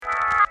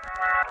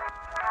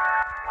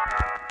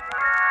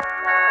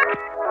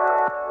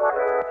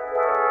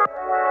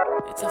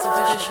It's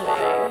official,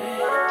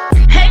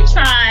 baby. Hey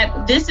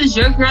tribe, this is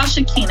your girl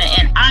Shakina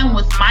and I'm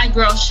with my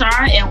girl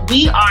Shara and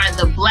we are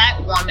the Black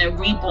Woman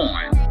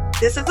Reborn.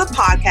 This is a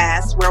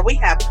podcast where we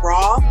have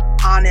raw,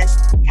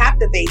 honest,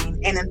 captivating,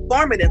 and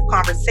informative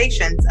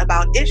conversations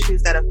about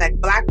issues that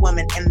affect Black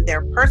women in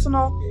their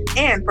personal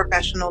and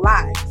professional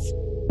lives.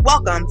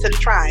 Welcome to the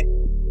tribe.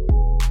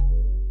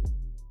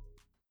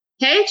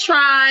 Hey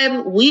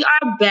tribe, we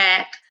are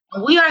back.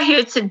 We are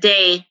here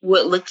today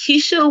with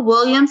Lakeisha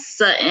Williams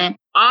Sutton,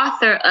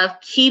 author of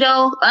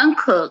Keto,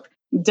 Uncooked,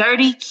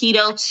 Dirty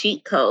Keto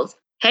Cheat Codes.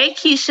 Hey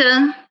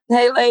Keisha.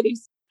 Hey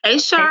ladies. Hey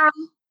Shara.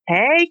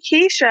 Hey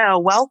Keisha,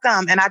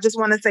 welcome. And I just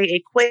want to say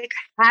a quick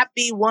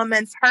happy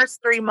Women's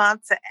History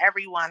Month to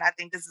everyone. I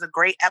think this is a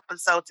great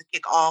episode to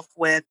kick off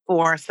with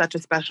for such a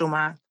special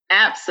month.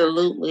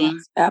 Absolutely.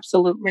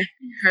 Absolutely.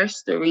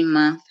 History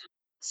Month.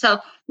 So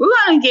we're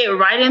going to get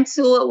right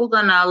into it. We're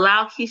going to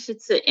allow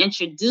Keisha to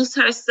introduce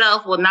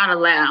herself. Well, not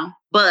allow,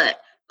 but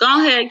go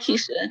ahead,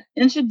 Keisha.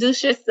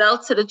 Introduce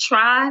yourself to the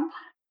tribe.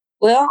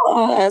 Well,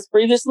 as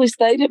previously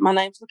stated, my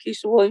name's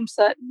Lakeisha Williams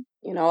Sutton.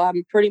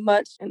 I'm pretty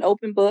much an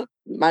open book.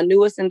 My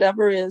newest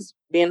endeavor is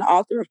being the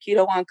author of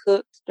Keto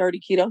Uncooked, Dirty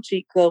Keto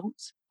Cheat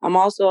Codes. I'm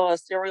also a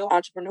serial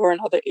entrepreneur in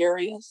other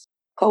areas.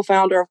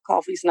 Co-founder of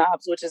Coffee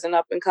Snobs, which is an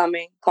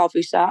up-and-coming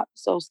coffee shop.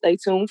 So stay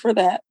tuned for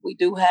that. We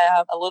do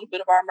have a little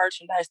bit of our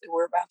merchandise that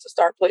we're about to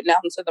start putting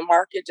out into the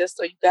market just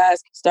so you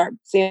guys can start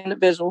seeing the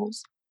visuals.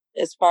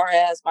 As far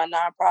as my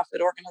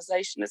nonprofit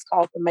organization, it's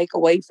called the Make a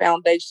Way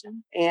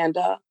Foundation. And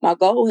my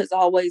goal has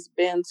always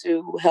been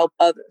to help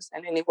others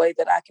in any way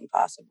that I can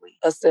possibly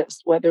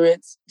assist, whether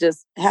it's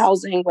just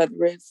housing,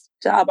 whether it's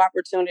job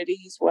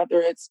opportunities, whether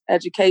it's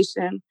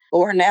education,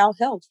 or now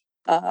health.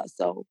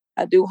 So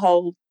I do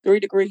hold 3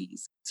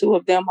 degrees. 2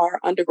 of them are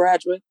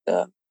undergraduate.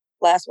 The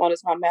last one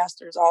is my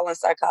master's, all in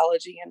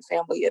psychology and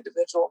family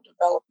individual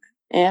development.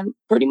 And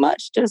pretty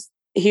much just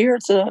here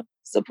to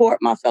support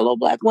my fellow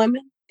Black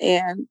women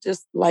and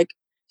just like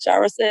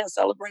Shara said,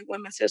 celebrate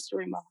Women's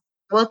History Month.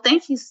 Well,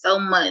 thank you so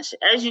much.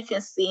 As you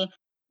can see,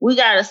 we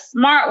got a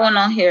smart one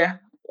on here.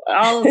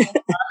 All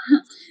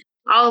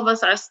of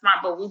us are smart,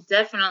 but we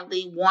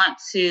definitely want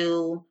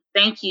to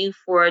thank you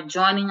for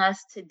joining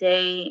us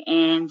today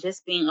and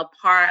just being a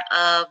part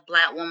of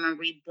Black Woman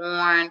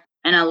Reborn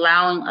and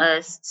allowing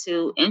us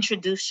to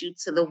introduce you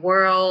to the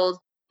world,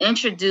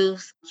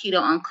 introduce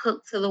Keto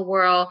Uncooked to the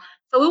world.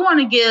 So we want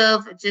to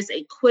give just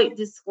a quick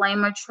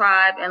disclaimer,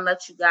 tribe, and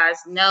let you guys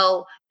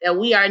know that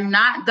we are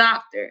not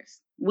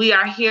doctors. We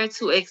are here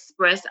to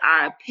express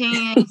our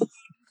opinion.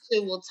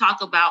 We'll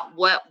talk about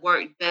what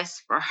worked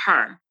best for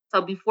her.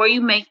 So before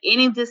you make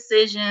any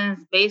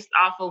decisions based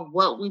off of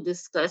what we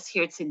discussed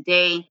here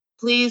today,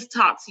 please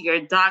talk to your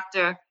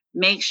doctor.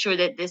 Make sure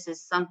that this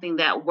is something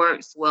that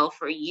works well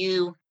for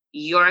you,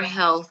 your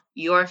health,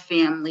 your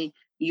family,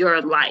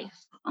 your life.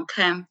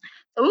 Okay.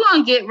 So we're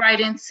going to get right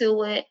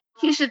into it.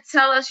 Keisha,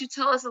 tell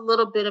us a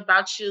little bit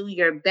about you,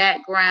 your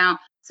background.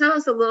 Tell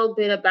us a little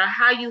bit about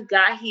how you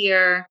got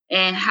here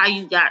and how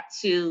you got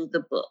to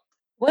the book.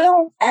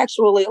 Well,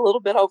 actually, a little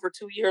bit over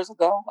 2 years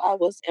ago, I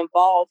was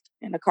involved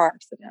in a car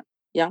accident.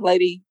 Young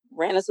lady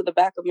ran into the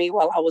back of me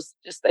while I was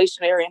just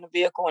stationary in a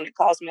vehicle, and it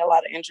caused me a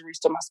lot of injuries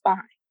to my spine.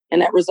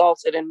 And that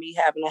resulted in me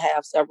having to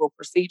have several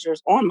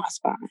procedures on my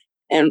spine.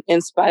 And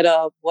in spite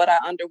of what I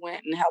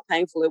underwent and how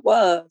painful it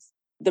was,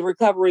 the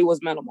recovery was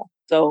minimal.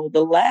 So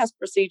the last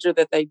procedure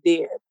that they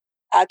did,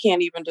 I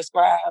can't even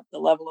describe the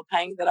level of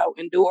pain that I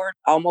endured.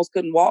 I almost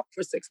couldn't walk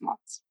for 6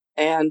 months.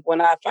 And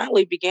when I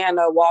finally began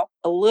to walk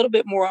a little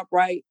bit more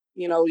upright,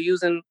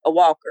 using a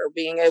walker,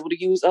 being able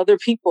to use other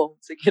people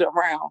to get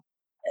around,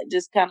 it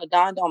just kind of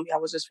dawned on me. I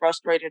was just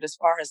frustrated as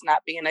far as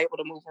not being able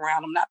to move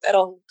around. I'm not that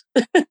old,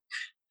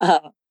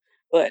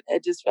 but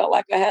it just felt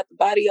like I had the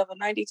body of a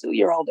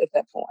 92-year-old at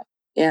that point.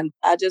 And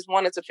I just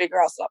wanted to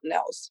figure out something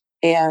else.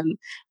 And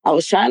I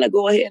was trying to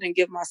go ahead and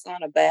give my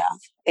son a bath,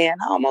 and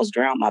I almost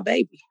drowned my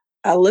baby.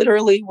 I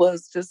literally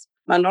was just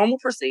my normal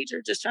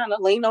procedure, just trying to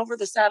lean over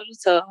the side of the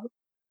tub,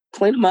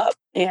 clean them up,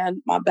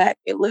 and my back,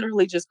 it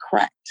literally just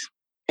cracked.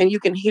 And you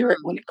can hear it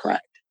when it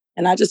cracked.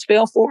 And I just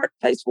fell forward,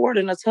 face forward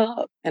in a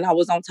tub, and I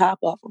was on top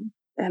of him.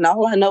 And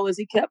all I know is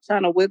he kept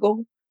trying to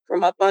wiggle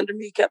from up under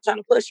me, kept trying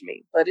to push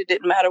me, but it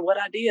didn't matter what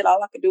I did.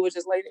 All I could do was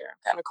just lay there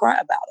and kind of cry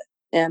about it.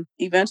 And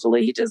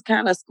eventually he just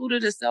kind of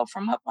scooted himself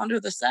from up under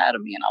the side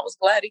of me, and I was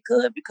glad he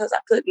could because I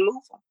couldn't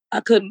move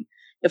him.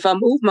 If I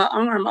moved my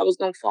arm, I was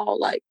going to fall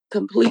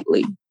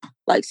completely,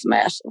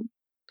 smash him.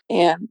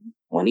 And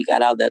when he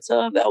got out of that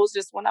tub, that was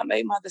just when I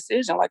made my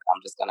decision.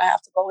 I'm just going to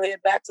have to go ahead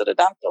back to the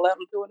doctor, let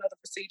him do another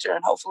procedure,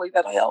 and hopefully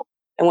that'll help.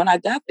 And when I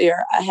got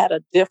there, I had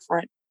a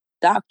different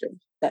doctor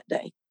that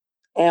day.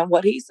 And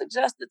what he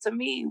suggested to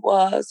me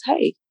was,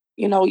 hey,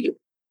 you're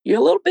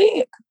a little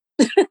big.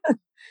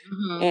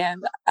 Mm-hmm.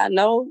 And I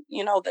know,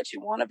 that you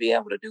want to be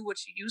able to do what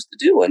you used to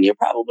do, and you're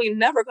probably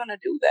never going to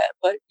do that,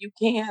 but you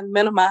can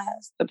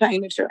minimize the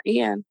pain that you're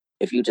in.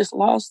 If you just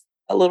lost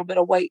a little bit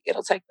of weight,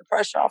 it'll take the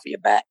pressure off of your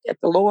back at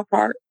the lower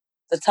part,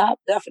 the top,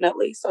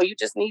 definitely. So you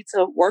just need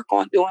to work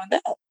on doing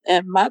that.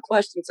 And my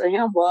question to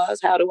him was,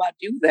 how do I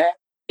do that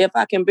if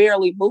I can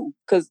barely move?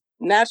 Because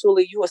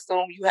naturally you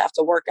assume you have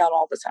to work out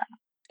all the time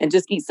and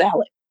just eat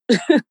salad.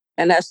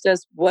 And that's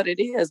just what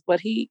it is. But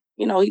he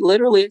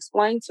literally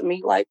explained to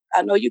me, like,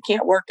 I know you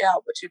can't work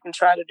out, but you can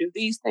try to do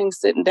these things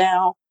sitting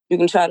down. You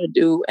can try to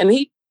do, and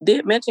he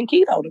did mention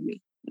keto to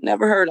me.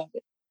 Never heard of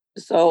it.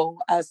 So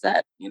I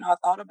sat, I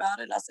thought about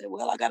it. I said,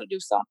 well, I got to do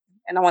something.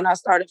 And when I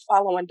started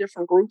following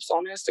different groups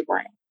on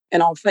Instagram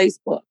and on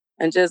Facebook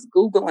and just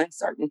Googling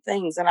certain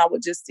things, and I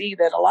would just see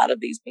that a lot of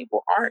these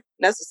people aren't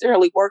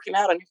necessarily working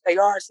out. And if they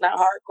are, it's not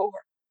hardcore.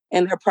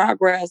 And their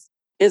progress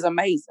is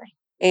amazing.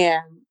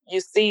 And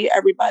you see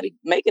everybody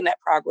making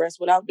that progress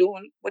without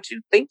doing what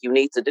you think you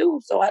need to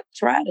do. So I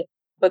tried it.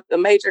 But the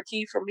major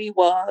key for me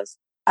was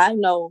I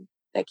know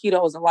that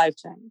keto is a life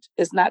change.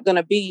 It's not going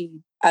to be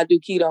I do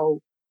keto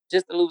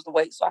just to lose the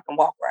weight so I can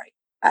walk right.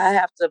 I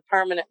have to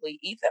permanently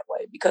eat that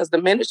way, because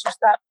the minute you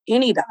stop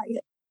any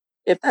diet,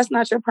 if that's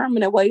not your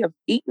permanent way of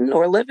eating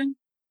or living,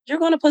 you're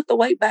going to put the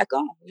weight back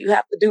on. You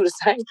have to do the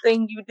same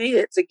thing you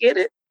did to get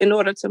it in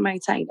order to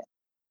maintain it.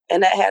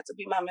 And that had to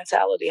be my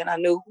mentality. And I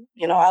knew,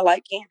 I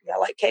like candy, I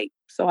like cake.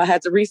 So I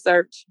had to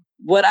research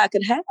what I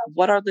could have.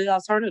 What are the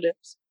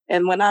alternatives?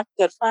 And when I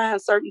could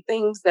find certain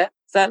things that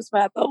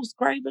satisfied those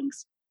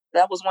cravings,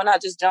 that was when I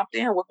just jumped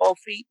in with both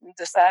feet and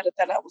decided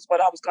that was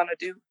what I was going to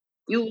do.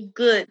 You was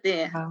good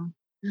then.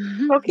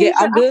 Okay, Yeah,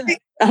 I'm good.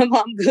 I'm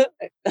good.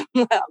 I'm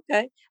like,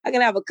 okay, I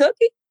can have a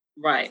cookie.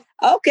 Right.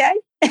 Okay.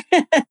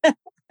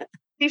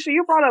 Keisha,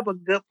 you brought up a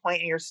good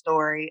point in your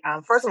story.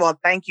 First of all,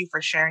 thank you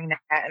for sharing that.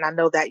 And I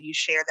know that you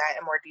share that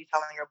in more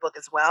detail in your book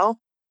as well.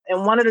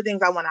 And one of the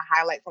things I want to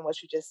highlight from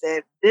what you just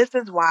said, this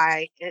is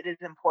why it is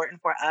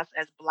important for us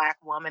as Black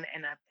women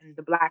and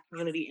the Black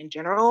community in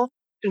general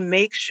to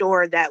make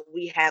sure that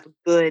we have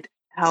good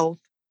health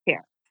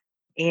care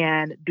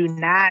and do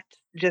not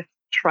just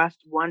trust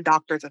one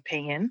doctor's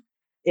opinion.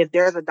 If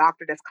there's a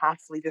doctor that's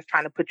constantly just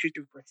trying to put you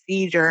through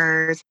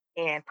procedures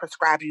and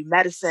prescribe you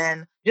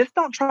medicine, just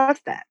don't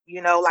trust that.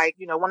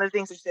 One of the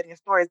things that you said in your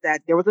story is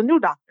that there was a new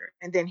doctor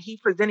and then he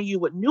presented you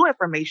with new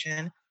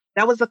information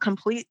that was a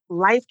complete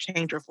life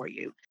changer for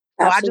you.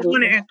 So I just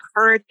want to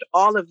encourage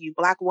all of you,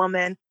 Black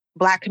women,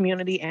 Black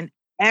community, and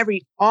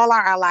all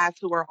our allies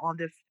who are on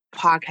this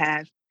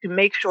podcast to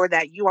make sure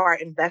that you are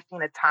investing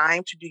the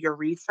time to do your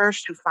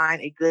research to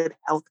find a good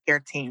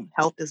healthcare team,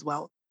 health as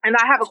well. And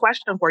I have a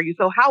question for you.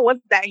 So how was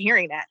that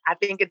hearing that? I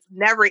think it's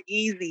never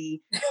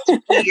easy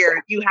to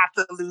hear you have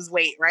to lose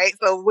weight, right?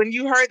 So when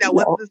you heard that,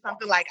 was this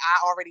something like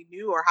I already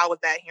knew, or how was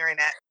that hearing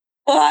that?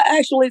 Well, I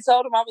actually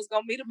told him I was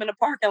going to meet him in the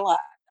parking lot.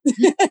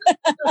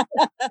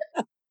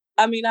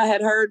 I mean, I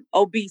had heard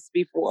obese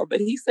before, but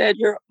he said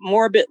you're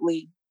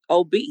morbidly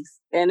obese.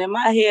 And in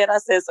my head, I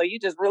said, so you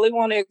just really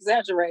want to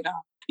exaggerate, huh?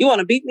 You want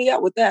to beat me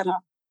up with that, huh?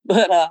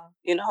 But,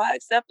 I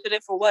accepted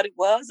it for what it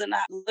was. And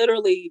I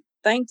literally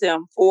thanked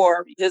him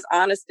for his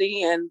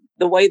honesty and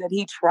the way that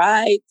he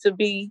tried to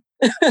be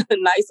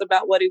nice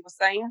about what he was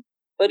saying.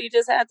 But he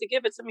just had to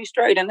give it to me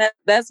straight. And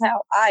that's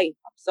how I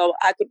am. So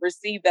I could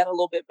receive that a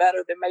little bit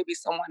better than maybe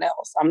someone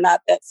else. I'm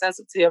not that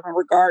sensitive in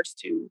regards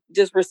to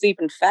just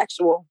receiving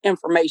factual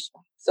information.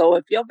 So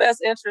if your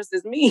best interest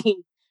is me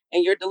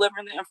and you're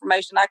delivering the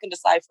information, I can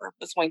decipher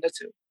between the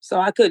two. So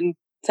I couldn't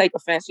take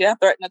offense. Yeah, I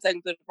threatened to take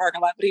him to the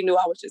parking lot, but he knew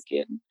I was just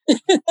kidding.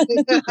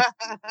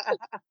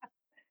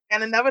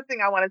 And another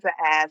thing I wanted to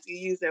ask, you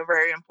used a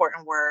very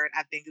important word,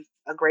 I think is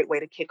a great way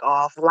to kick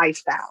off,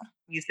 lifestyle.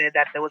 You said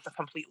that there was a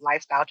complete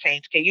lifestyle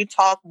change. Can you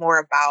talk more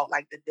about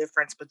the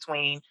difference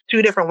between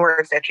two different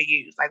words that you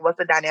use? What's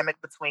the dynamic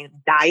between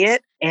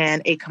diet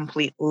and a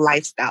complete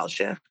lifestyle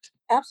shift?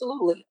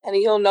 Absolutely. And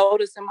you'll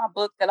notice in my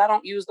book that I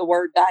don't use the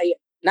word diet.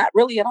 Not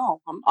really at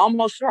all. I'm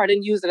almost sure I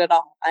didn't use it at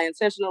all. I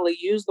intentionally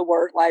used the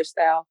word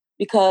lifestyle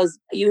because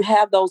you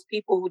have those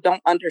people who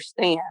don't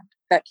understand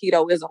that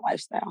keto is a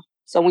lifestyle.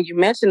 So when you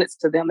mention it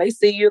to them, they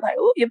see you like,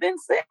 oh, you've been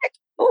sick.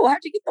 Oh, how'd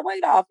you get the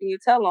weight off? And you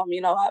tell them,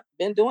 I've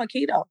been doing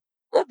keto.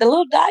 Look, the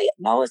little diet.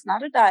 No, it's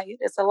not a diet.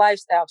 It's a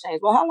lifestyle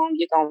change. Well, how long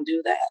you going to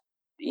do that?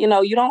 You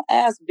don't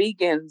ask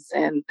vegans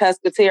and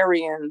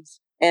pescatarians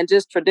and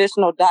just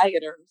traditional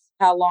dieters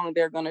how long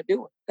they're going to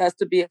do it. That's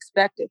to be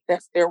expected.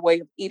 That's their way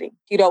of eating.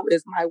 Keto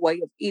is my way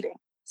of eating.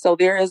 So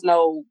there is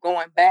no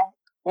going back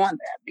on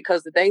that,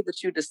 because the day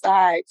that you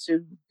decide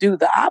to do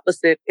the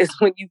opposite is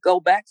when you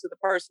go back to the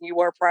person you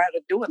were prior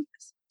to doing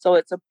this. So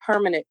it's a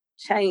permanent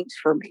change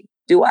for me.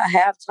 Do I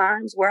have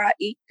times where I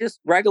eat just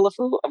regular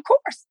food? Of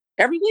course,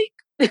 every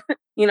week,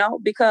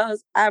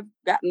 because I've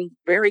gotten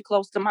very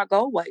close to my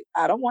goal weight.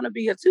 I don't want to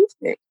be a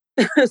toothpick.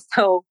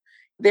 So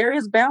there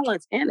is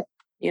balance in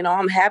it.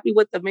 I'm happy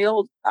with the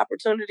meal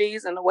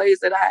opportunities and the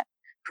ways that I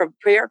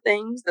prepare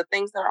things, the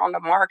things that are on the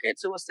market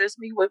to assist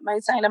me with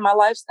maintaining my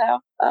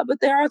lifestyle.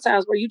 But there are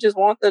times where you just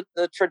want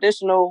the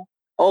traditional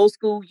old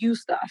school you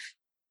stuff.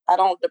 I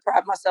don't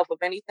deprive myself of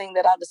anything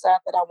that I decide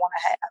that I want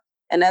to have.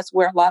 And that's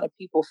where a lot of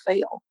people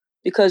fail,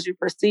 because you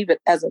perceive it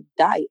as a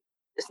diet.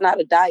 It's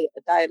not a diet.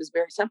 A diet is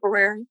very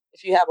temporary.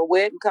 If you have a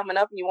wedding coming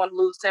up and you want to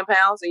lose 10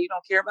 pounds and you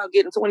don't care about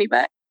getting 20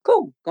 back,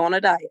 cool, go on a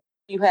diet.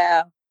 You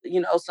have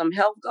some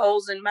health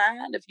goals in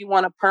mind, if you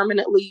want to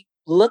permanently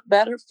look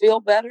better, feel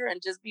better,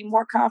 and just be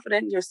more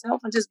confident in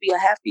yourself and just be a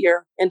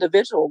happier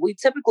individual, we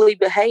typically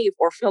behave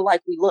or feel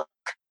like we look.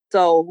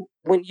 So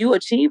when you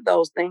achieve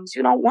those things,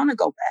 you don't want to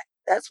go back.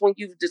 That's when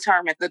you've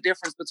determined the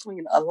difference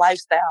between a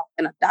lifestyle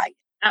and a diet.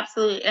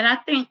 Absolutely. And I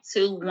think,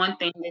 too, one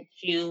thing that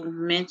you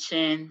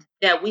mentioned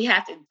that we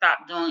have to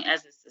stop doing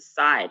as a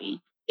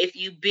society. If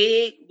you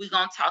big, we're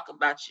going to talk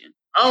about you.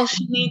 Oh,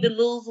 she need to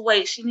lose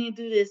weight. She need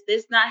to do this.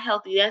 This not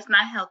healthy. That's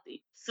not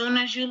healthy. Soon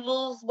as you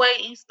lose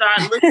weight, you start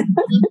looking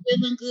good,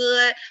 feeling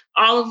good.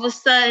 All of a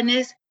sudden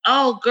it's,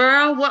 oh,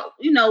 girl, what's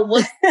going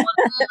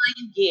on?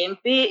 You getting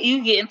big.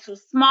 You getting too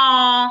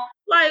small.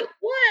 Like,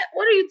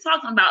 what are you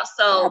talking about?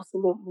 So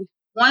Absolutely.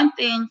 one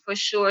thing for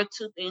sure,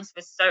 two things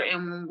for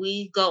certain, when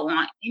we go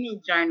on any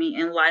journey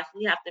in life,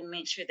 we have to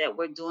make sure that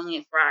we're doing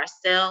it for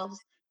ourselves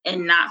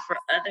and not for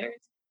others.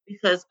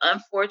 Because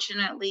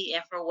unfortunately,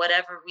 and for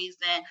whatever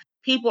reason,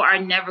 people are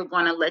never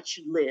going to let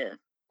you live.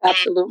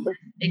 Absolutely.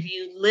 And if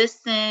you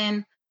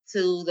listen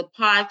to the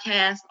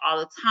podcast all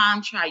the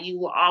time, you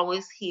will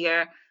always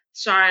hear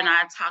Shar and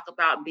I talk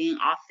about being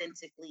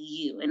authentically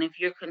you. And if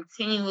you're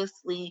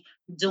continuously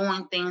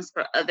doing things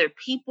for other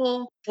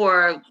people,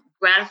 for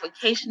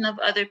gratification of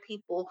other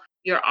people,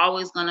 you're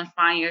always going to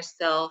find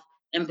yourself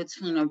in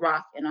between a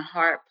rock and a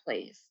hard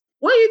place.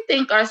 What do you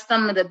think are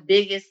some of the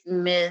biggest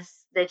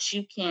myths that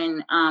you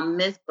can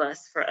myth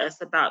bust for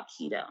us about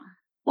keto?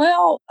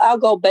 Well, I'll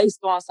go based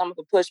on some of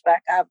the pushback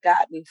I've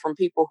gotten from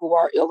people who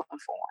are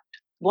ill-informed.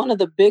 One of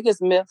the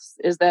biggest myths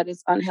is that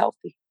it's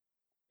unhealthy.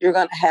 You're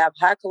going to have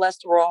high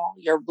cholesterol.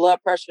 Your blood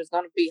pressure is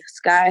going to be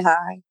sky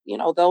high.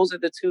 Those are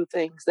the two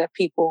things that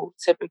people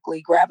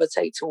typically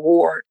gravitate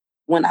toward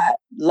when I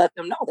let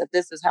them know that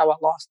this is how I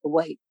lost the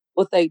weight.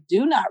 What they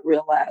do not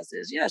realize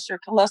is, yes, your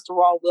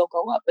cholesterol will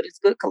go up, but it's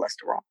good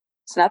cholesterol.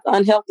 It's not the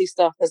unhealthy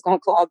stuff that's going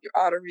to clog your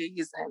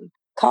arteries and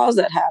cause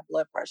that high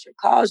blood pressure,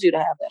 cause you to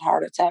have that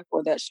heart attack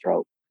or that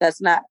stroke.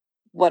 That's not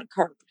what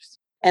occurs.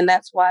 And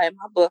that's why in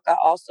my book, I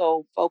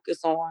also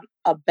focus on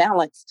a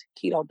balanced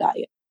keto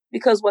diet.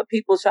 Because what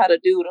people try to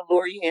do to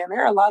lure you in,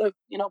 there are a lot of,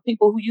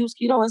 people who use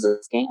keto as a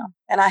scam.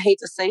 And I hate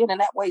to say it in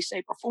that way,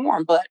 shape, or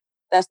form, but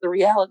that's the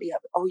reality of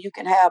it. Oh, you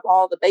can have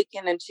all the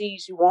bacon and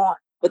cheese you want,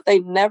 but they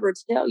never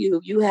tell you,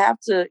 you have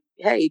to,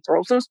 hey,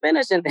 throw some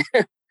spinach in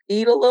there,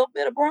 eat a little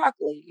bit of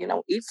broccoli,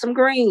 eat some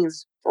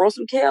greens, throw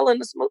some kale in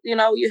the smoothie.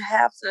 You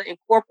have to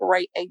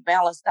incorporate a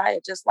balanced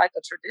diet, just like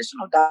a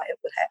traditional diet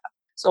would have.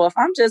 So if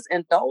I'm just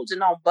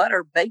indulging on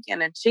butter,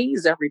 bacon, and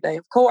cheese every day,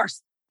 of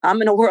course,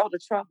 I'm in a world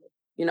of trouble.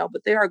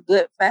 But there are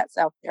good fats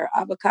out there.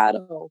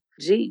 Avocado,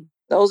 ghee.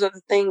 Those are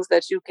the things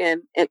that you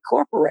can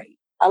incorporate.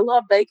 I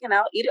love bacon.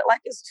 I'll eat it like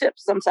it's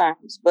chips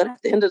sometimes. But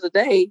at the end of the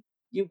day,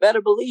 you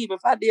better believe if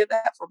I did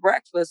that for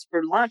breakfast,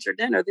 for lunch, or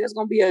dinner, there's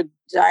going to be a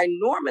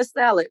ginormous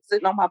salad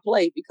sitting on my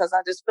plate because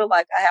I just feel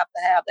like I have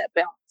to have that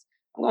balance.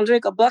 I'm going to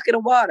drink a bucket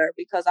of water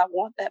because I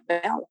want that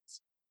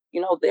balance.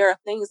 There are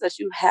things that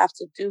you have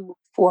to do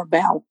for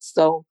balance.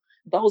 So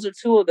those are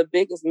two of the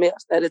biggest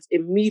myths, that it's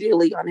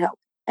immediately unhealthy.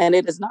 And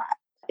it is not.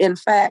 In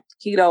fact,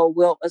 keto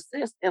will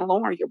assist in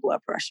lowering your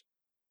blood pressure.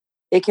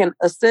 It can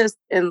assist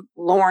in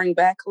lowering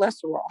bad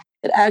cholesterol.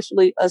 It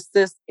actually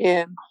assists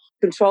in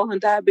controlling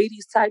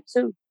diabetes type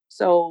 2.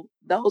 So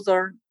those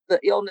are the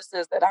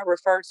illnesses that I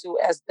refer to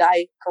as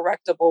diet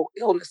correctable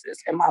illnesses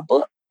in my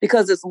book,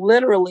 because it's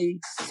literally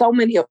so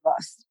many of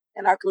us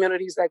in our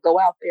communities that go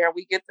out there,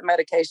 we get the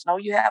medication. Oh,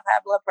 you have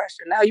high blood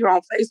pressure. Now you're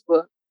on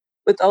Facebook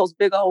with those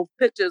big old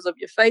pictures of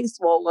your face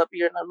swole up.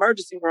 You're in an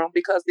emergency room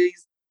because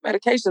these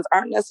medications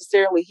aren't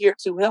necessarily here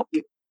to help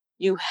you.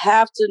 You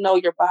have to know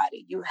your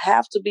body. You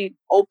have to be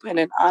open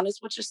and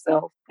honest with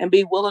yourself and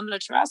be willing to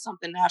try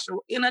something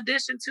natural in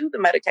addition to the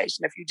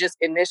medication if you just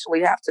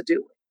initially have to do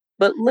it.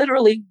 But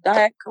literally,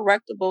 diet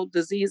correctable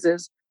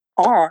diseases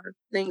are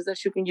things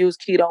that you can use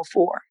keto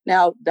for.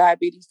 Now,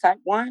 diabetes type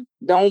 1,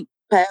 don't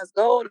pass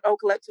go, don't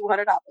collect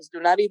 $200. Do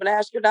not even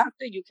ask your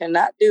doctor. You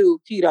cannot do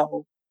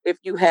keto if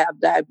you have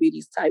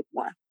diabetes type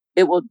 1.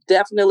 It will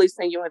definitely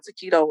send you into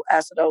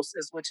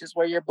ketoacidosis, which is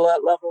where your blood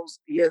levels,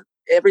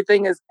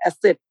 everything is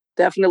acidic.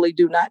 Definitely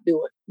do not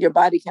do it. Your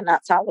body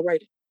cannot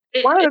tolerate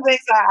it. One of the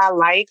things that I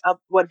like of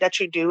what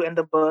that you do in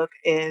the book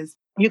is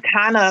you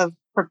kind of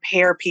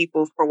prepare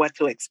people for what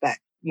to expect.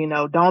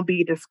 Don't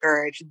be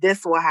discouraged.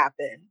 This will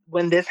happen.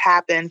 When this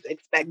happens,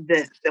 expect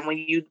this. And when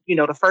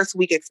the first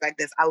week, expect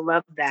this. I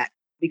love that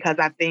because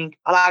I think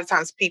a lot of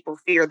times people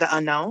fear the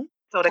unknown.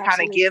 So to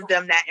kind of give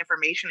them that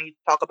information, and you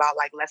talk about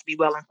like, let's be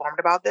well informed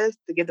about this,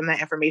 to give them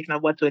that information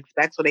of what to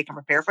expect so they can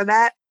prepare for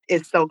that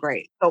is so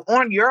great. So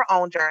on your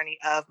own journey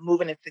of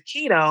moving into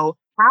keto,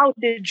 how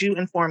did you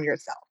inform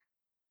yourself?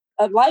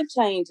 A life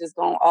change is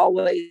going to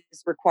always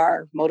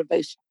require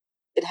motivation.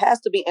 It has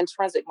to be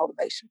intrinsic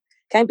motivation.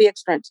 Can't be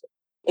extrinsic.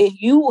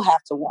 You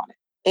have to want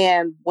it.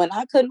 And when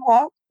I couldn't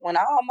walk, when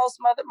I almost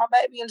smothered my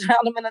baby and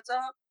drowned him in a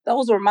tub,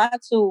 those were my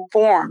two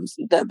forms.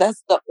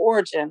 That's the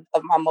origin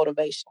of my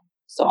motivation.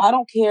 So I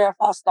don't care if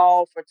I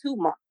stall for 2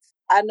 months.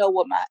 I know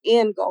what my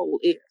end goal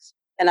is.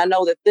 And I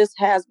know that this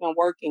has been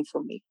working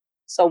for me.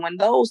 So when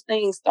those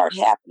things start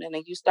happening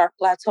and you start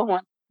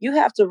plateauing, you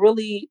have to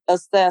really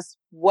assess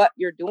what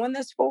you're doing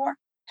this for,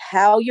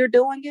 how you're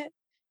doing it,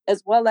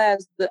 as well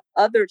as the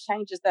other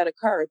changes that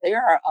occur.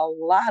 There are a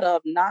lot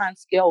of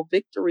non-scale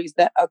victories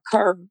that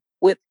occur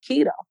with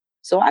keto.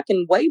 So I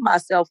can weigh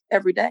myself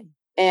every day.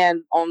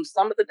 And on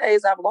some of the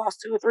days I've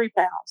lost 2 or 3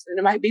 pounds, then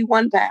it might be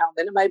 1 pound,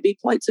 then it might be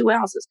 0.2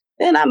 ounces.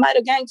 Then I might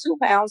have gained 2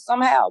 pounds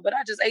somehow, but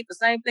I just ate the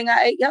same thing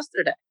I ate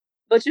yesterday.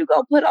 But you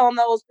go put on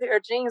those pair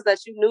of jeans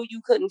that you knew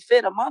you couldn't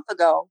fit a month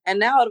ago. And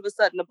now all of a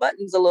sudden the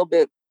button's a little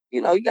bit,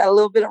 you got a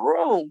little bit of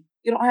room.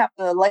 You don't have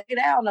to lay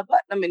down and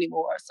button them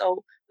anymore.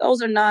 So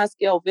those are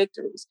non-scale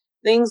victories.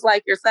 Things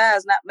like your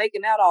size not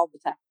making out all the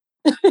time.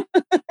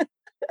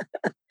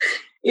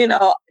 You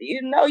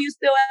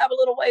still have a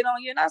little weight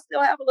on you and I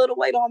still have a little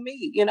weight on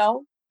me,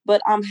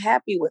 but I'm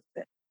happy with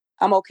it.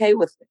 I'm okay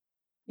with it.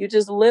 You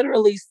just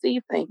literally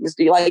see things.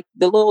 Do you like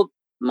the little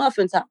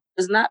muffin top?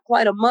 It's not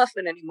quite a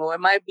muffin anymore. It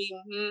might be,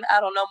 I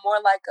don't know,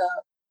 more like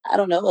a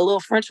little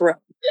French roll.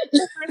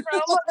 Little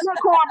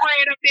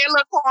cornbread up there,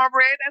 little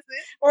cornbread, that's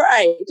it.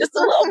 Right, just a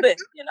little bit,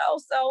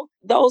 So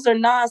those are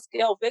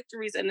non-scale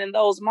victories. And in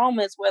those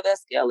moments where that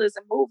scale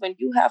isn't moving,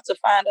 you have to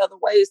find other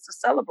ways to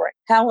celebrate.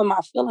 How am I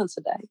feeling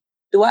today?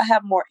 Do I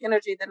have more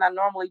energy than I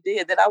normally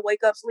did? Did I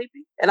wake up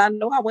sleepy? And I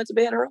know I went to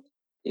bed early?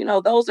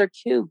 Those are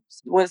cues.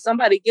 When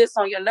somebody gets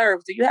on your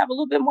nerves, do you have a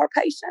little bit more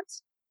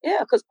patience? Yeah,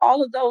 because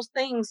all of those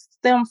things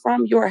stem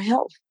from your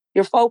health,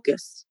 your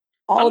focus,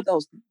 all of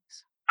those things.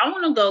 I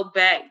want to go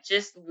back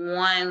just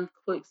one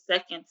quick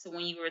second to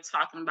when you were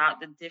talking about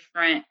the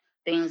different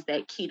things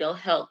that keto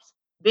helps.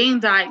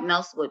 Being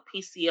diagnosed with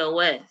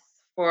PCOS,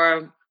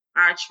 for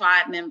our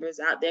tribe members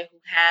out there who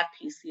have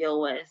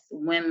PCOS,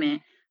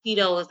 women,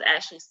 keto is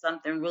actually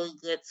something really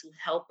good to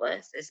help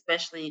us,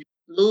 especially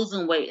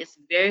losing weight. It's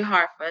very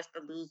hard for us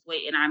to lose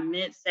weight in our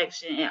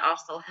midsection. It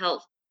also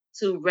helps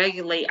to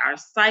regulate our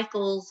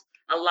cycles.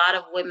 A lot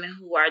of women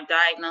who are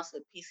diagnosed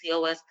with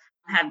PCOS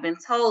have been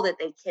told that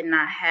they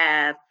cannot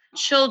have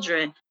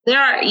children.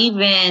 There are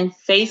even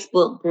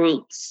Facebook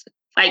groups,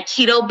 like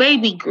keto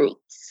baby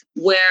groups,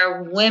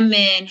 where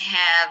women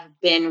have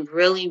been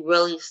really,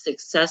 really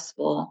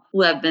successful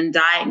who have been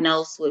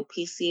diagnosed with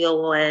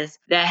PCOS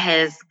that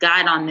has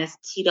got on this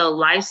keto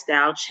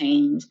lifestyle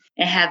change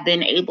and have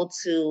been able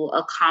to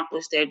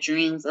accomplish their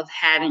dreams of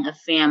having a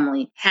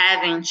family,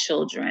 having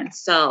children.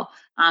 So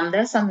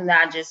that's something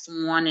that I just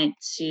wanted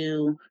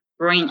to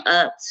bring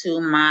up to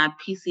my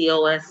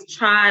PCOS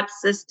tribe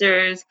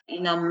sisters,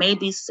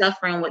 maybe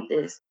suffering with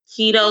this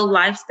keto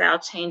lifestyle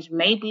change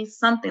may be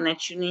something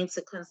that you need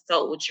to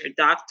consult with your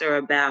doctor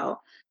about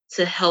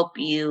to help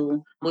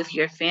you with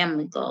your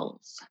family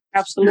goals.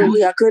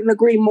 Absolutely. I couldn't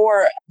agree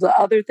more. The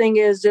other thing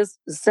is just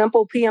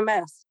simple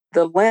PMS,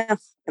 the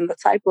length and the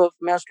type of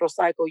menstrual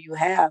cycle you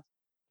have.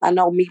 I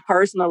know me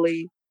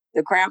personally,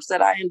 the cramps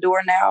that I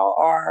endure now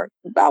are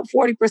about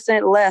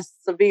 40% less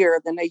severe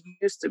than they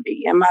used to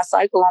be. And my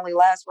cycle only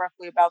lasts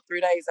roughly about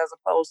 3 days as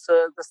opposed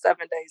to the 7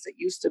 days it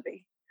used to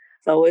be.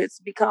 So it's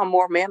become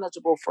more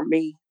manageable for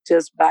me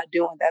just by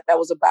doing that. That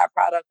was a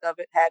byproduct of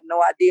it. Had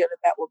no idea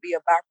that would be a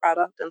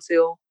byproduct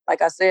until,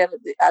 like I said,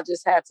 I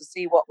just had to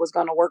see what was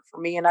going to work for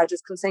me. And I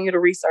just continue to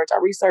research. I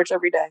research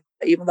every day.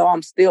 Even though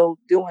I'm still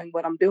doing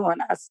what I'm doing,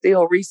 I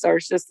still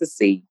research just to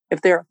see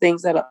if there are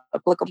things that are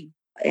applicable.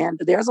 And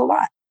there's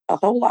a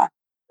whole lot.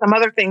 Some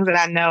other things that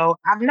I know,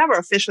 I've never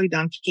officially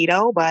done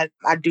keto, but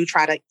I do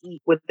try to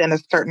eat within a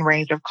certain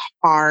range of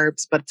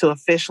carbs, but to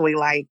officially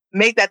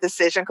make that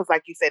decision, because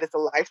like you said, it's a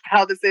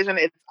lifestyle decision.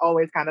 It's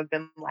always kind of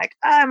been like,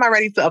 am I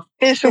ready to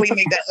officially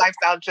make that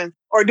lifestyle change?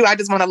 Or do I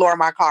just want to lower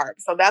my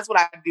carbs? So that's what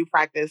I do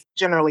practice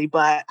generally.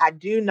 But I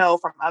do know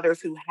from others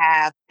who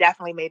have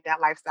definitely made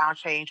that lifestyle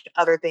change,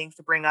 other things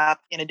to bring up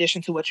in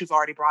addition to what you've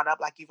already brought up,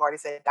 like you've already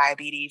said,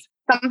 diabetes.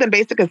 Something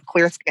basic is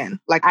clear skin.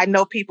 Like I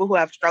know people who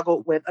have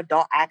struggled with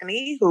adult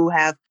acne who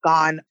have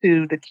gone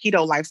to the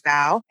keto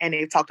lifestyle and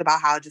they've talked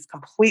about how it just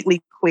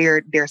completely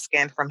cleared their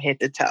skin from head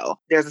to toe.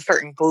 There's a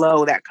certain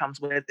glow that comes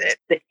with it.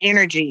 The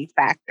energy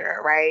factor,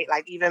 right?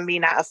 Like even me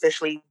not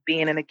officially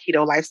being in a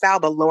keto lifestyle,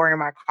 but lowering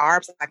my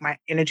carbs, like my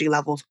energy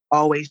levels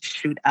always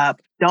shoot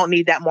up. Don't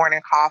need that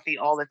morning coffee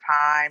all the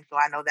time. So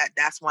I know that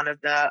that's one of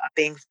the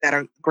things that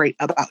are great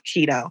about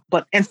keto.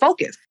 And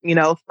focus,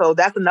 so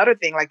that's another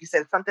thing, like you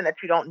said, something that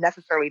you don't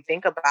necessarily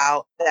think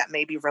about that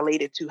may be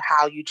related to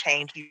how you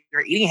change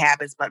your eating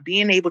habits, but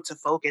being able to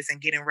focus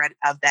and getting rid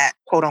of that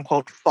quote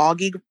unquote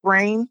foggy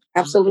brain.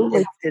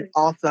 Absolutely. Is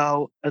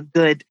also a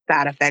good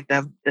side effect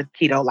of the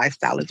keto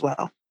lifestyle as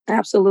well.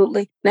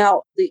 Absolutely.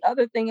 Now, the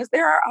other thing is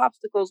there are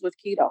obstacles with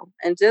keto.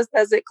 And just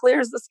as it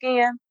clears the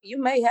skin,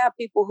 you may have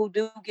people who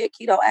do get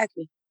keto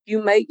acne.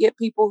 You may get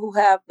people who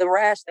have the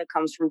rash that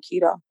comes from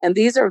keto. And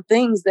these are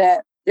things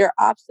that they're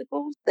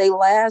obstacles. They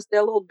last,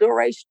 their little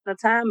duration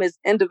of time is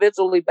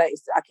individually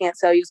based. I can't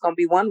tell you it's going to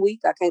be 1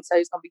 week. I can't tell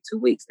you it's going to be 2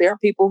 weeks. There are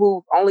people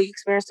who only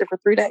experienced it for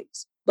 3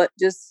 days. But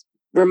just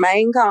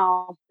remain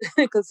calm,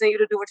 continue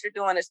to do what you're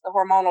doing. It's the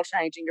hormonal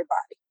change in your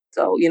body.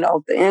 So,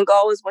 the end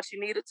goal is what you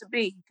need it to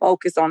be.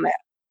 Focus on that.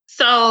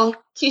 So,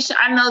 Keisha,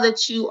 I know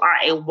that you are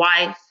a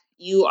wife,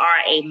 you are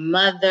a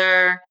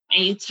mother,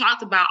 and you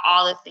talked about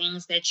all the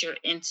things that you're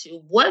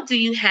into. What do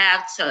you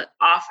have to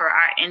offer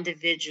our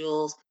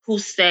individuals who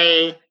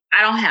say,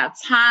 I don't have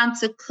time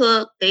to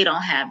cook, they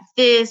don't have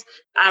this,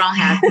 I don't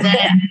have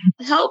that?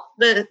 Help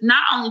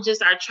not only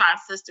just our tribe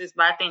sisters,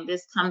 but I think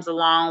this comes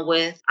along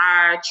with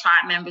our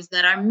tribe members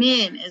that are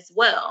men as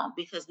well,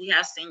 because we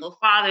have single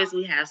fathers,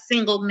 we have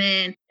single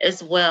men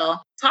as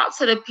well. Talk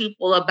to the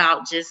people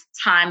about just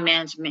time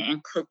management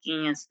and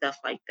cooking and stuff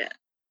like that.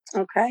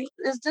 Okay.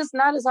 It's just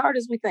not as hard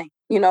as we think.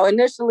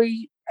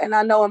 Initially, and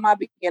I know in my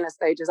beginning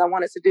stages, I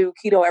wanted to do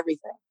keto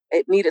everything.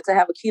 It needed to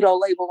have a keto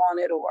label on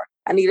it, or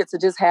I needed to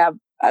just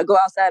go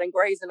outside and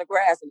graze in the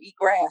grass and eat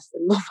grass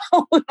and move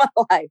on with my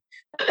life.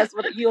 That's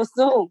what you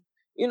assume.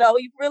 You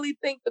really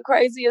think the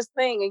craziest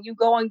thing, and you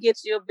go and get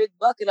you a big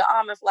bucket of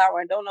almond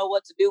flour and don't know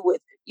what to do with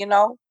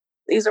it.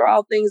 These are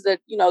all things that,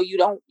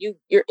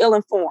 you're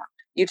ill-informed.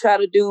 You try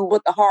to do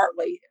what the hard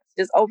way is.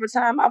 Just over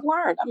time, I've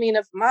learned. I mean,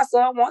 if my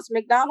son wants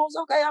McDonald's,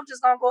 okay, I'm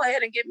just going to go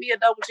ahead and get me a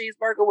double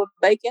cheeseburger with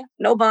bacon,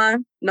 no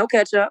bun, no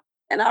ketchup.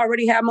 And I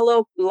already have my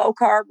little low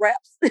carb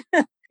wraps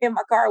in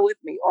my car with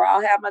me. Or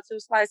I'll have my 2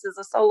 slices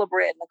of sola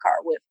bread in the car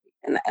with me.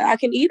 And I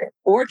can eat it.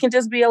 Or it can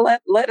just be a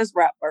lettuce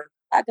wrap burger.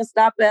 I can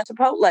stop at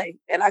Chipotle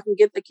and I can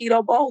get the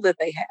keto bowl that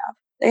they have.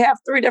 They have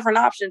 3 different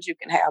options you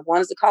can have. One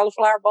is the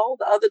cauliflower bowl.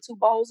 The other 2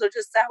 bowls are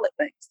just salad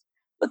based.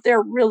 But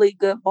they're really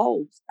good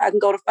bowls. I can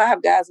go to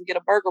Five Guys and get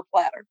a burger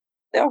platter.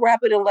 They'll wrap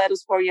it in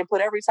lettuce for you and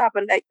put every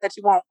topping that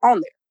you want on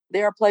there.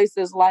 There are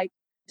places like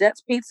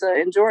Jet's Pizza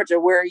in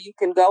Georgia where you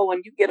can go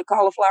and you get a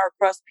cauliflower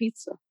crust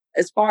pizza.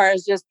 As far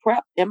as just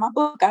prep, in my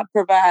book,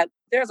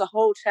 there's a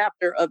whole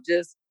chapter of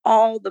just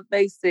all the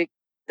basic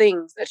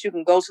things that you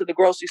can go to the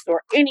grocery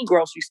store, any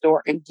grocery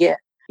store, and get.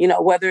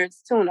 Whether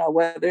it's tuna,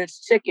 whether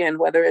it's chicken,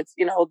 whether it's,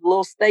 the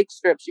little steak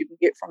strips you can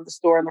get from the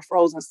store in the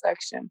frozen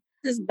section.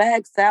 Just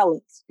bag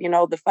salads,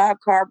 the 5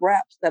 carb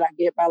wraps that I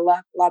get by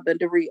La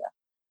Benderia.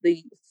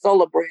 The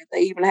sola bread. They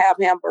even have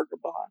hamburger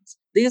buns.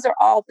 These are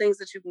all things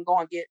that you can go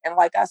and get. And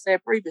like I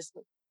said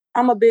previously,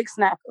 I'm a big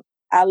snacker.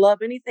 I love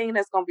anything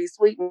that's going to be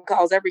sweet and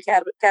cause every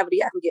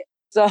cavity I can get.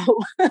 So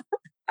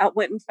I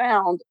went and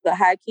found the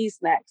High Key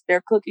snacks.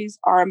 Their cookies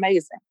are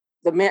amazing.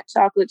 The mint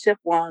chocolate chip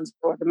ones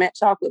or the mint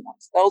chocolate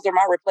ones. Those are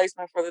my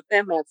replacement for the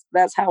Thin Mints.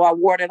 That's how I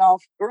warded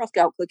off Girl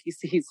Scout cookie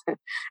season.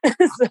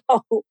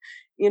 So,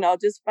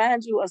 just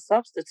find you a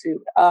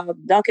substitute.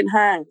 Duncan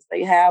Hines,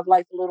 they have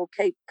like the little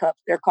cake cups.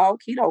 They're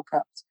called keto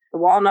cups. The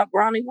walnut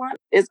brownie one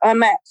is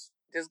unmatched.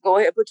 Just go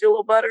ahead, put your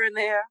little butter in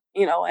there,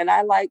 and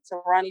I like to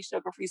run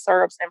sugar-free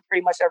syrups and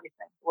pretty much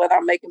everything. Whether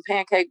I'm making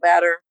pancake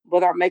batter,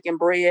 whether I'm making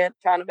bread,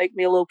 trying to make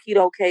me a little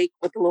keto cake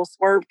with the little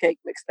swerve cake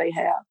mix they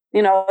have.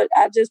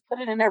 I just put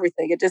it in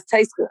everything. It just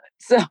tastes good.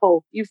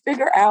 So you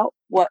figure out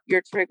what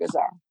your triggers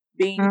are.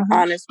 Be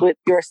honest with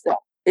yourself.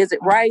 Is it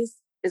rice?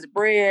 Is it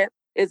bread?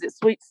 Is it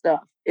sweet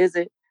stuff? Is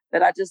it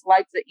that I just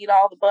like to eat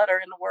all the butter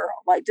in the world?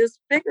 Like, just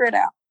figure it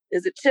out.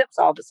 Is it chips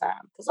all the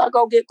time? Because I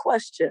go get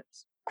Quest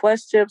chips.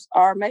 Quest chips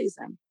are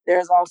amazing.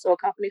 There's also a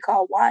company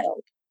called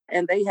Wild,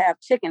 and they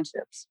have chicken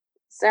chips.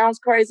 Sounds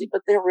crazy,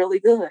 but they're really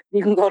good.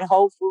 You can go to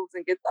Whole Foods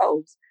and get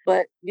those.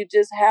 But you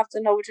just have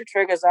to know what your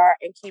triggers are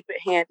and keep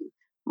it handy.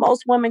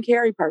 Most women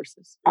carry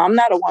purses. I'm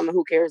not a woman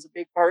who carries a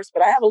big purse,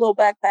 but I have a little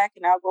backpack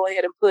and I'll go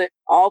ahead and put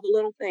all the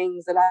little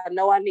things that I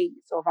know I need.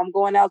 So if I'm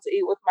going out to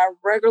eat with my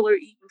regular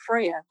eating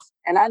friends,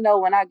 and I know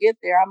when I get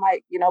there, I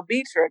might,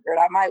 be triggered.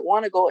 I might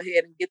want to go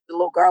ahead and get the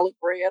little garlic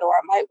bread, or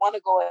I might want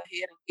to go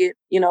ahead and get,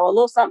 a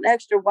little something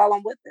extra while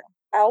I'm with them.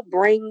 I'll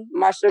bring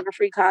my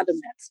sugar-free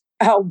condiments.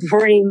 I'll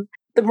bring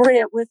the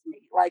bread with me.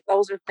 Like,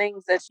 those are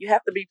things that you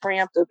have to be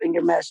preemptive in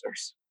your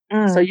measures.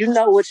 So you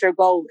know what your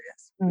goal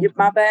is. If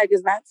my bag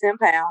is not 10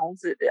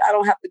 pounds, I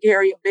don't have to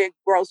carry a big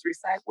grocery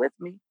sack with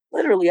me.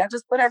 Literally, I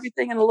just put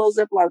everything in a little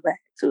Ziploc bag.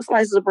 2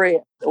 slices of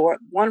bread or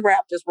 1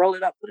 wrap, just roll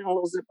it up, put it in a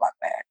little Ziploc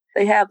bag.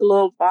 They have the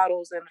little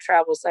bottles in the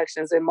travel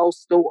sections in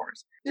most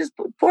stores. Just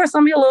pour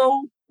some of your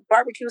little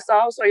barbecue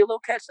sauce or your little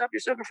ketchup,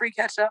 your sugar-free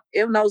ketchup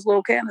in those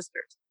little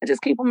canisters. And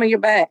just keep them in your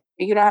bag.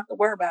 And you don't have to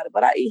worry about it.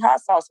 But I eat hot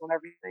sauce on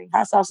everything.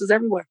 Hot sauce is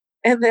everywhere.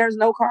 And there's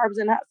no carbs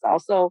in hot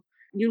sauce. So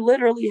you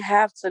literally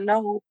have to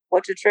know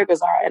what your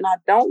triggers are. And I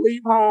don't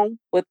leave home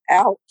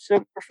without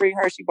sugar-free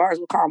Hershey bars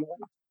with caramel in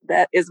them.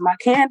 That is my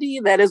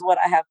candy. That is what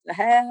I have to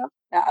have.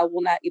 Now, I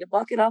will not eat a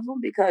bucket of them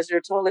because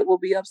your toilet will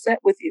be upset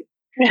with you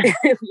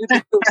if you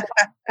do.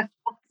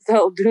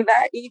 So do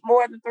not eat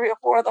more than 3 or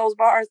 4 of those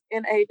bars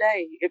in a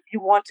day if you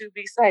want to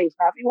be safe.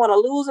 Now, if you want to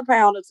lose a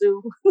pound or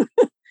 2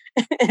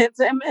 in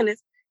 10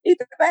 minutes, eat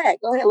the bag.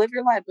 Go ahead, live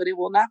your life, but it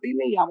will not be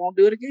me. I won't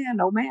do it again.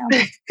 No, ma'am.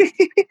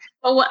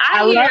 But what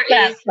I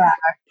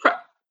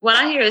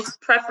hear is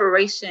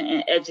preparation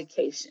and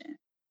education.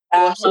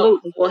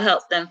 Absolutely. Will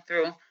help them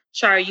through.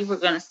 Shari, you were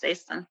going to say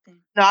something.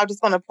 No, I was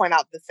just going to point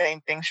out the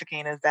same thing,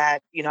 Shakina, is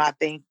that, I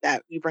think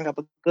that you bring up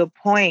a good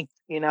point.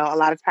 A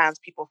lot of times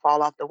people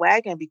fall off the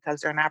wagon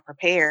because they're not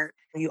prepared.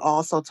 You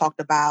also talked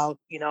about,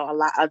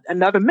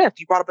 another myth.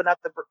 You brought up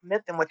another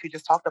myth in what you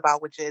just talked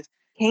about, which is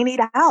can't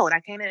eat out. I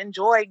can't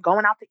enjoy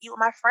going out to eat with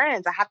my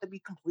friends. I have to be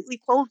completely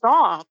closed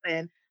off.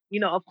 And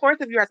of course,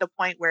 if you're at the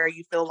point where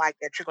you feel like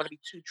that you're going to be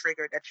too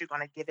triggered, that you're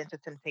going to give into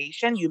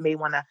temptation, you may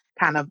want to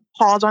kind of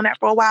pause on that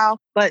for a while.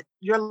 But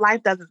your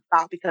life doesn't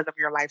stop because of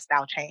your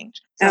lifestyle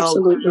change. So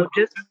Absolutely.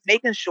 just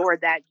making sure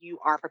that you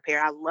are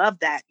prepared. I love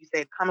that you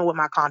said coming with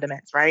my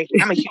condiments, right?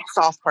 I'm a huge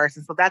sauce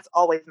person, so that's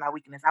always my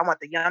weakness. I want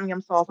the yum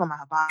yum sauce on my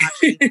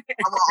hibachi.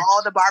 I want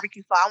all the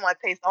barbecue sauce. I want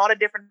to taste all the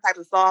different types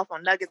of sauce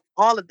on nuggets,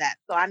 all of that.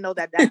 So I know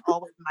that that's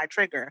always my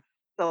trigger.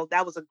 So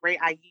that was a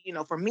great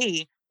idea. For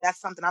me, that's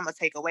something I'm gonna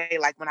take away.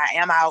 Like when I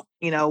am out,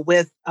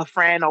 with a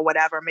friend or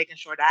whatever, making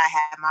sure that I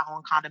have my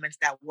own condiments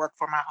that work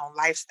for my own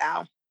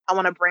lifestyle. I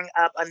want to bring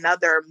up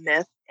another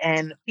myth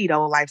in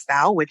keto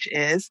lifestyle, which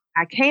is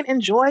I can't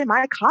enjoy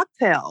my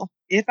cocktail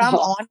if I'm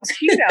on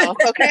keto.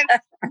 Okay.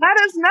 Let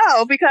us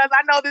know, because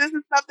I know this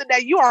is something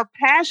that you are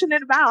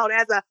passionate about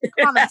as a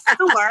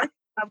connoisseur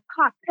of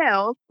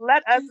cocktails.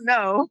 Let us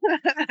know.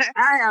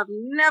 I have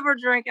never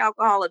drank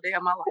alcohol a day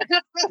in my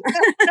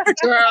life.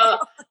 Girl,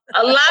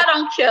 a lie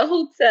don't care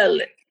who tell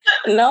it.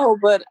 No,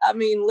 but I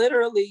mean,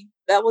 literally,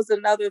 that was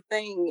another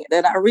thing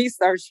that I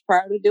researched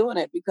prior to doing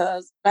it,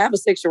 because I have a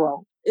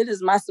 6-year-old. It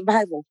is my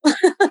survival.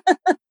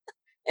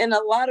 And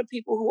a lot of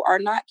people who are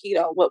not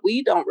keto, what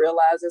we don't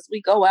realize is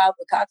we go out,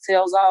 the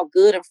cocktail's all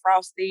good and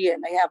frosty,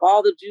 and they have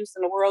all the juice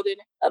in the world in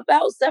it.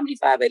 About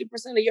 75-80%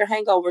 of your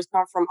hangovers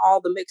come from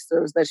all the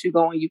mixers that you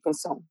go and you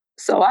consume.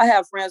 So I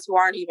have friends who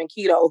aren't even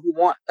keto who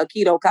want a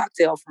keto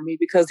cocktail from me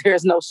because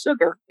there's no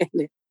sugar in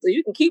it. So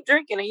you can keep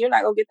drinking and you're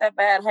not going to get that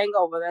bad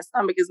hangover. That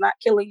stomach is not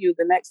killing you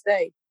the next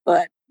day.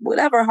 But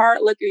whatever hard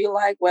liquor you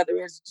like, whether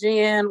it's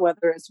gin,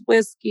 whether it's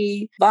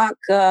whiskey,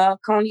 vodka,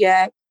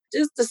 cognac,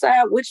 just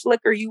decide which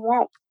liquor you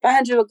want.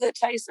 Find you a good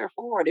chaser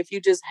for it if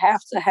you just have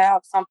to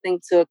have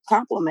something to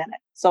complement it.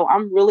 So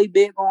I'm really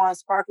big on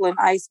sparkling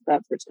ice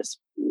beverages.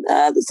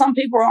 Some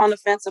people are on the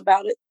fence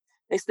about it.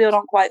 They still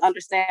don't quite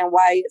understand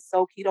why it's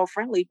so keto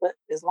friendly. But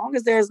as long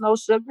as there's no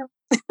sugar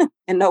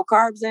and no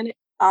carbs in it,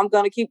 I'm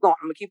going to keep going.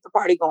 I'm going to keep the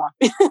party going.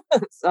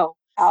 So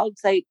I'll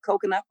take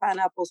coconut,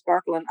 pineapple,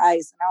 sparkling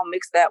ice, and I'll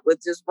mix that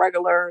with just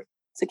regular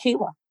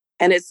tequila.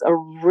 And it's a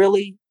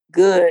really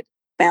good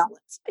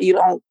balance. You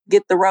don't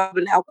get the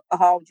rubbing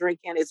alcohol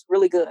drinking. It's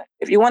really good.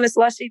 If you want a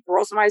slushy,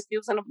 throw some ice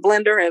cubes in a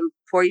blender, and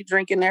before you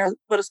drink in there,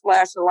 put a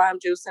splash of lime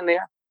juice in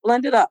there.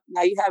 Blend it up.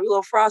 Now you have your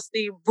little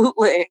frosty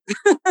bootleg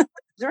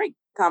drink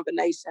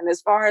combination.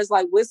 As far as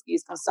like whiskey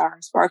is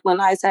concerned, sparkling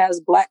ice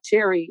has black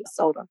cherry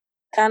soda.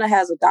 Kind of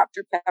has a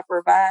Dr.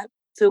 Pepper vibe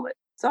to it.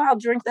 So I'll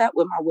drink that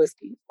with my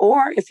whiskey.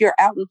 Or if you're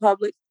out in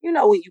public, when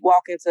you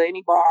walk into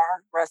any bar,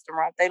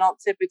 restaurant, they don't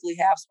typically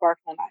have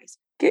sparkling ice.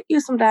 Get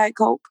you some Diet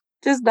Coke.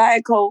 Just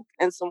Diet Coke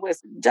and some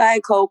whiskey.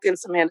 Diet Coke and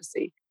some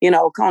Hennessy,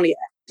 cognac.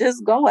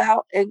 Just go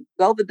out and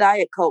go the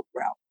Diet Coke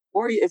route.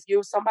 Or if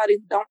you're somebody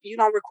you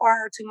don't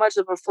require too much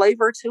of a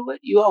flavor to it,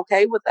 you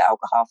okay with the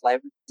alcohol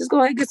flavor, just go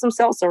ahead and get some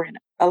seltzer in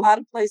it. A lot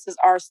of places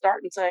are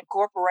starting to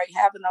incorporate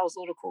having those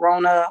little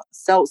Corona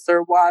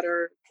seltzer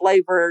water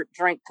flavored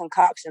drink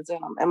concoctions in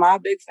them. Am I a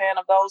big fan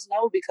of those?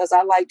 No, because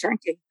I like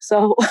drinking.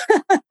 So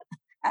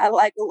I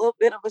like a little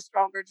bit of a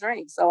stronger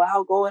drink. So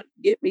I'll go and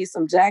get me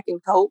some Jack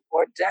and Coke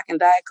or Jack and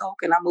Diet Coke,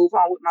 and I move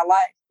on with my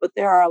life. But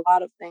there are a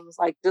lot of things.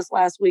 Like just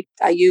last week,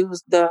 I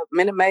used the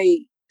Minute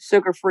Maid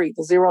sugar-free,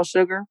 the zero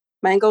sugar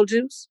mango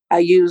juice. I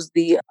used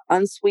the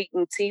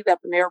unsweetened tea that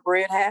Panera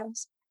Bread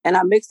has, and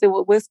I mixed it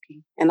with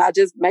whiskey. And I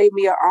just made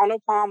me an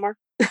Arnold Palmer,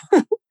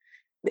 and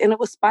it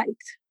was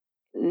spiked.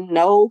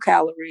 No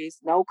calories,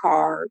 no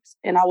carbs.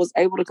 And I was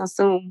able to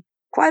consume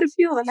quite a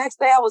few. The next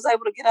day I was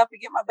able to get up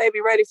and get my baby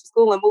ready for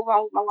school and move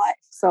on with my life.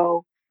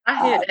 So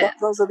I hear that.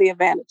 those are the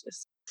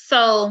advantages.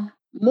 So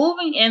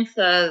moving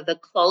into the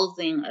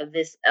closing of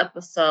this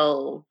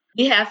episode,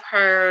 we have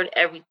heard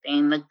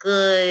everything, the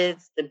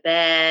goods, the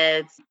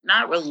bads,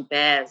 not really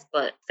bads,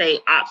 but say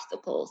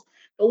obstacles.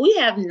 But we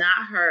have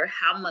not heard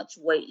how much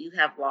weight you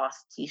have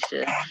lost,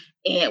 Keisha,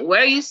 and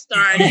where you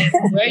started,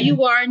 where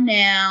you are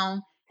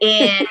now.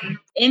 And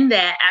in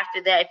that,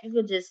 after that, if you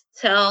could just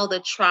tell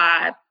the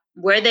tribe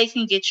where they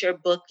can get your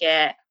book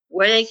at,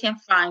 where they can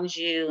find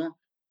you,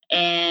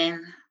 and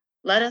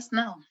let us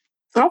know.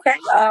 Okay.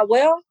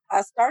 Well,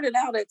 I started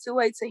out at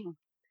 218.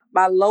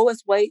 My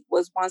lowest weight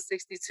was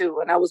 162,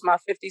 and that was my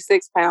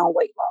 56-pound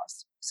weight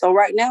loss. So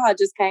right now, I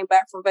just came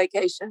back from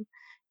vacation,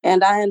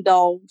 and I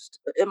indulged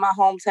in my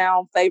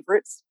hometown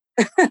favorites.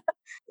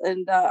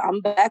 And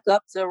I'm back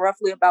up to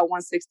roughly about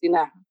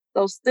 169.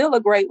 So still a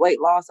great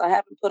weight loss. I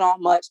haven't put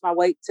on much. My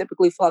weight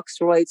typically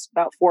fluctuates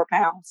about 4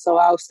 pounds. So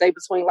I'll stay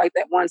between like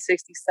that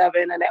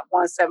 167 and that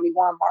 171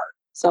 mark.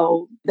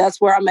 So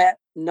that's where I'm at.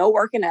 No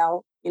working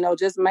out,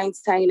 just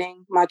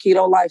maintaining my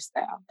keto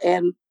lifestyle.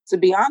 And to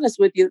be honest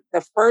with you,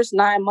 the first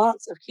 9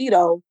 months of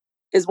keto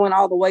is when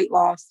all the weight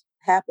loss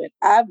happened.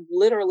 I've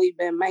literally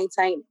been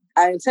maintaining.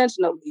 I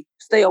intentionally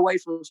stay away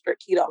from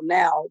strict keto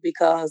now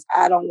because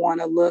I don't want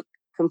to look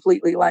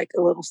completely like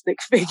a little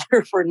stick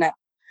figure for now.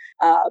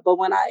 But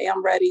when I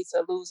am ready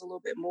to lose a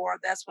little bit more,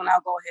 that's when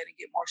I'll go ahead and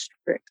get more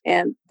strict.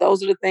 And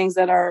those are the things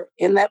that are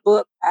in that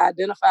book. I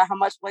identify how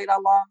much weight I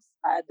lost.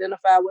 I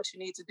identify what you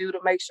need to do to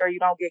make sure you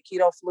don't get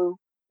keto flu.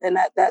 And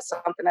that's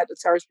something that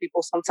deters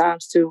people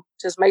sometimes too.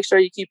 Just make sure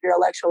you keep your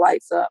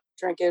electrolytes up,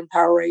 drinking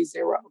Powerade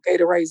Zero,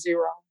 Gatorade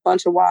Zero,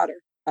 bunch of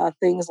water,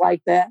 things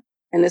like that.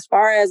 And as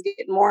far as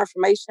getting more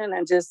information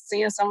and just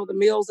seeing some of the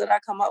meals that I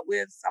come up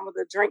with, some of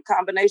the drink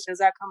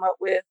combinations I come up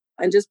with,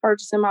 and just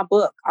purchasing my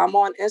book. I'm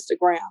on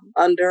Instagram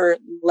under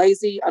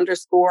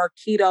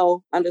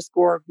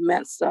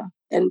lazy_keto_Mensa.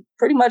 And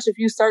pretty much if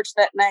you search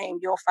that name,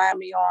 you'll find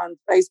me on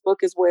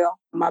Facebook as well.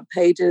 My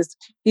page is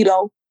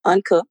Keto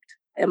Uncooked.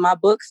 And my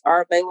books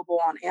are available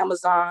on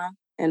Amazon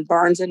and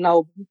Barnes &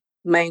 Noble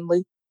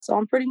mainly. So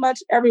I'm pretty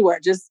much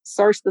everywhere. Just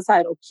search the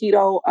title,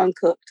 Keto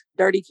Uncooked,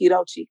 Dirty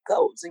Keto Cheat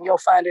Codes, and you'll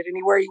find it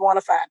anywhere you want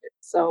to find it.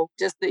 So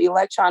just the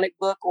electronic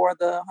book or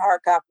the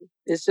hard copy.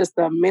 It's just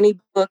a mini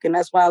book, and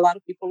that's why a lot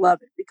of people love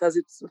it, because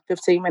it's a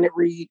 15-minute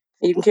read.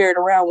 You can carry it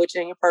around with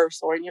you in your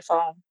purse or in your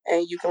phone,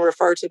 and you can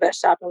refer to that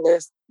shopping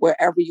list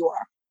wherever you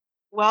are.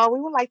 Well, we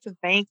would like to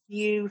thank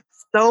you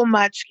so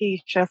much,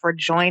 Keisha, for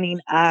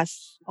joining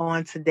us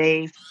on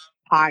today's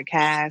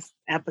podcast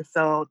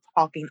episode,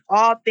 talking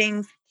all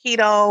things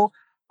keto,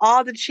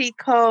 all the cheat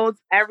codes,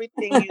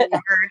 everything you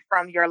learned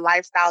from your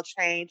lifestyle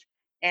change.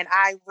 And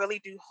I really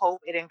do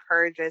hope it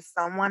encourages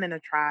someone in a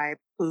tribe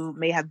who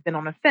may have been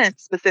on the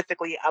fence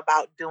specifically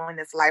about doing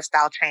this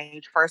lifestyle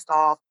change. First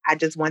off, I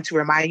just want to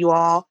remind you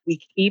all, we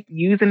keep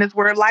using this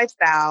word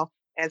lifestyle.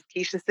 As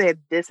Keisha said,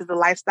 this is a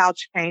lifestyle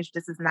change.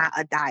 This is not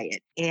a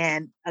diet.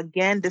 And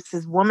again, this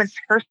is Women's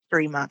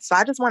History Month. So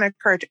I just want to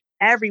encourage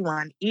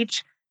everyone,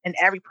 each and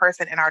every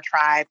person in our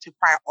tribe, to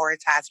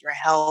prioritize your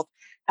health.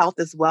 Health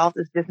is wealth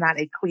is just not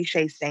a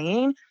cliche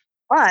saying,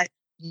 but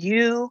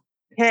you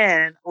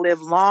can live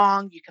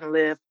long, you can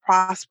live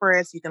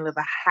prosperous, you can live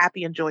a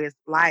happy and joyous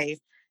life.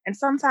 And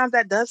sometimes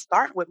that does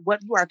start with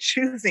what you are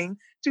choosing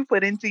to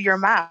put into your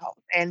mouth.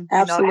 And,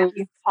 Absolutely. As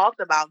we talked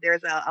about,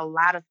 there's a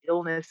lot of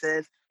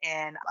illnesses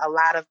and a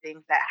lot of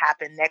things that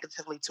happen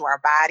negatively to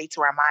our body,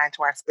 to our mind,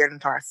 to our spirit, and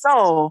to our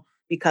soul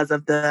because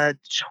of the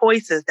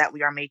choices that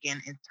we are making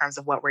in terms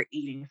of what we're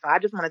eating. So I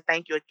just want to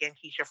thank you again,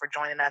 Keisha, for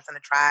joining us in the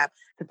tribe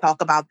to talk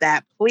about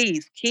that.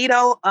 Please,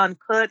 Keto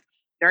Uncooked,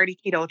 Dirty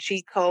Keto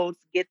Cheat Codes.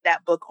 Get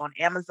that book on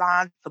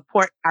Amazon.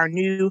 Support our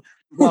new,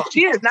 well,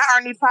 she is not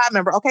our new tribe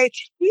member. Okay,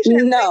 Keisha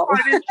has been part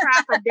of this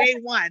tribe from day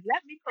one.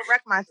 Let me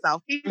correct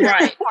myself. Keisha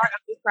has been part of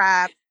the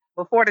tribe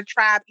before the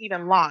tribe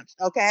even launched,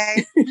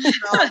 okay?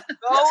 So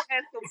go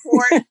and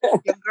support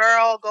your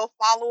girl. Go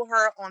follow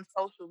her on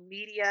social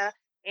media.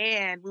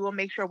 And we will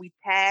make sure we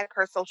tag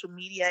her social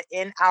media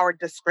in our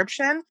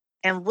description.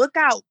 And look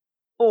out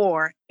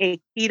for a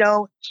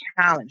keto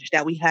challenge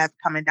that we have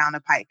coming down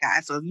the pike,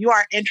 guys. So if you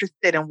are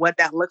interested in what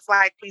that looks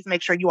like, please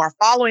make sure you are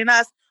following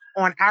us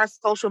on our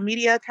social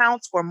media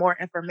accounts for more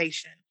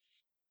information.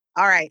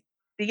 All right.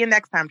 See you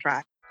next time,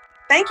 Tribe.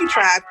 Thank you,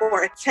 Tribe,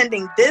 for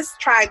attending this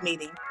Tribe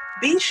meeting.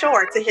 Be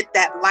sure to hit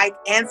that like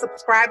and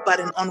subscribe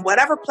button on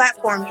whatever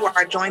platform you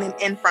are joining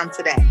in from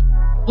today.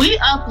 We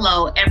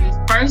upload every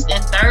first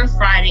and third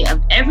Friday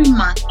of every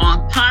month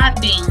on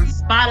Podbean,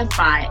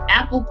 Spotify,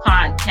 Apple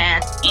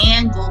Podcasts,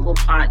 and Google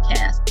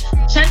Podcasts.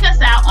 Check us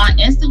out on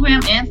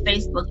Instagram and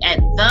Facebook at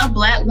The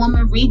Black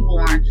Woman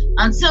Reborn.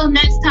 Until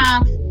next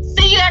time,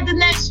 see you at the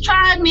next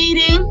Tribe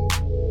meeting.